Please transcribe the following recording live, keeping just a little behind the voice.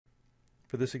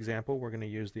For this example, we're going to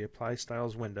use the Apply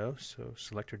Styles window, so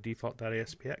select your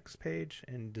default.aspx page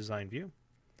and Design View.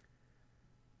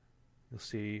 You'll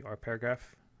see our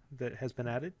paragraph that has been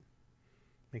added.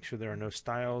 Make sure there are no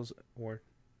styles or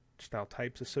style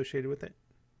types associated with it,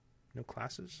 no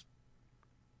classes.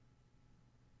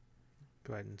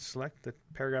 Go ahead and select the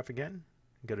paragraph again,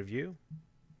 and go to View,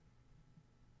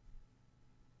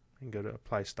 and go to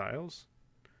Apply Styles.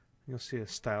 You'll see a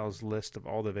styles list of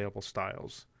all the available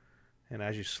styles. And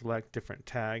as you select different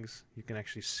tags, you can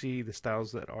actually see the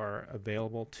styles that are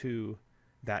available to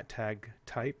that tag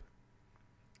type.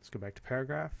 Let's go back to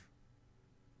paragraph.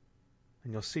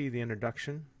 And you'll see the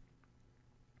introduction.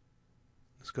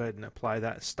 Let's go ahead and apply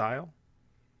that style.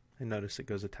 And notice it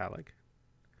goes italic.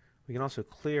 We can also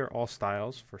clear all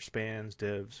styles for spans,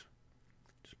 divs,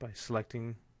 just by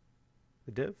selecting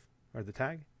the div or the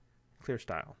tag, clear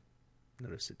style.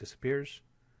 Notice it disappears.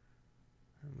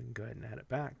 And we can go ahead and add it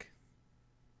back.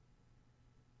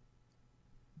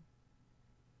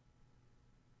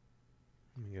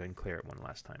 Let me go ahead and clear it one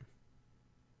last time.